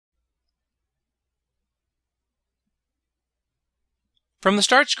From the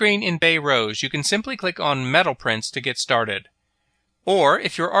Start screen in Bay ROES, you can simply click on MetalPrints to get started. Or,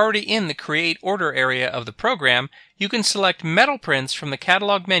 if you're already in the Create Order area of the program, you can select MetalPrints from the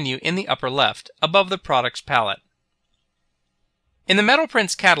Catalog menu in the upper left, above the Products palette. In the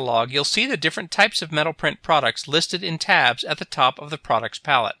MetalPrints catalog, you'll see the different types of MetalPrint products listed in tabs at the top of the Products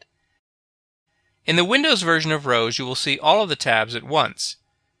palette. In the Windows version of ROES, you will see all of the tabs at once.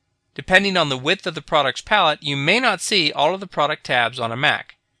 Depending on the width of the Products palette, you may not see all of the product tabs on a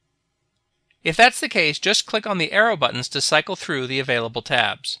Mac. If that's the case, just click on the arrow buttons to cycle through the available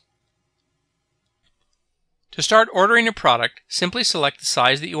tabs. To start ordering a product, simply select the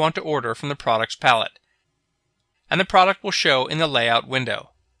size that you want to order from the Products palette, and the product will show in the Layout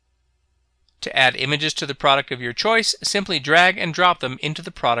window. To add images to the product of your choice, simply drag and drop them into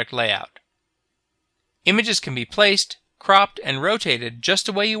the product layout. Images can be placed, cropped, and rotated just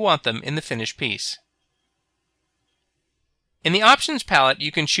the way you want them in the finished piece. In the Options palette,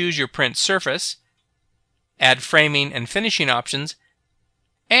 you can choose your print surface, add framing and finishing options,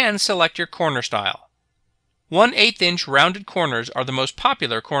 and select your corner style. 1/8" rounded corners are the most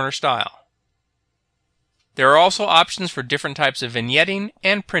popular corner style. There are also options for different types of vignetting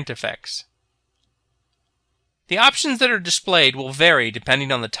and print effects. The options that are displayed will vary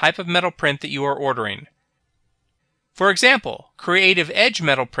depending on the type of metal print that you are ordering. For example, Creative Edge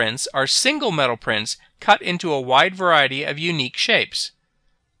metal prints are single metal prints cut into a wide variety of unique shapes.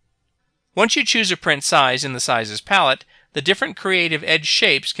 Once you choose a print size in the Sizes palette, the different Creative Edge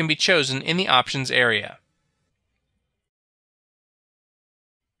shapes can be chosen in the Options area.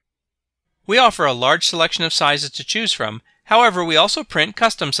 We offer a large selection of sizes to choose from, however, we also print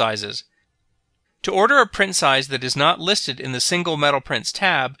custom sizes. To order a print size that is not listed in the Single Metal Prints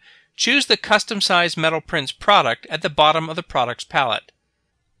tab, choose the Custom Size Metal Prints product at the bottom of the Products palette.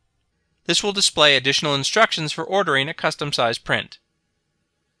 This will display additional instructions for ordering a custom size print.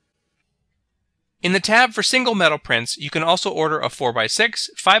 In the tab for Single Metal Prints, you can also order a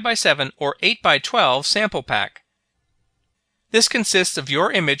 4x6, 5x7, or 8x12 sample pack. This consists of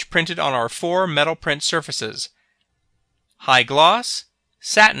your image printed on our 4 metal print surfaces: High Gloss,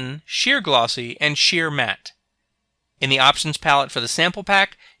 Satin, Sheer Glossy, and Sheer Matte. In the Options palette for the sample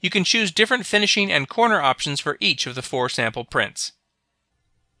pack, you can choose different finishing and corner options for each of the 4 sample prints.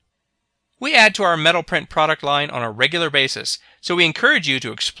 We add to our metal print product line on a regular basis, so we encourage you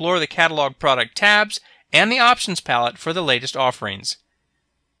to explore the catalog product tabs and the Options palette for the latest offerings.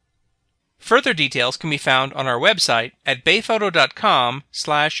 Further details can be found on our website at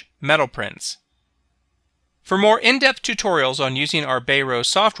bayphoto.com/metalprints. For more in-depth tutorials on using our Bay ROES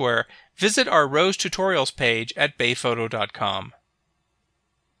software, visit our ROES tutorials page at bayphoto.com.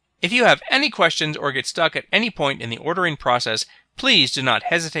 If you have any questions or get stuck at any point in the ordering process, please do not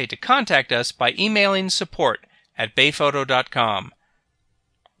hesitate to contact us by emailing support@bayphoto.com.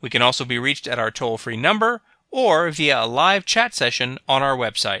 We can also be reached at our toll-free number or via a live chat session on our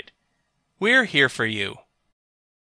website. We're here for you.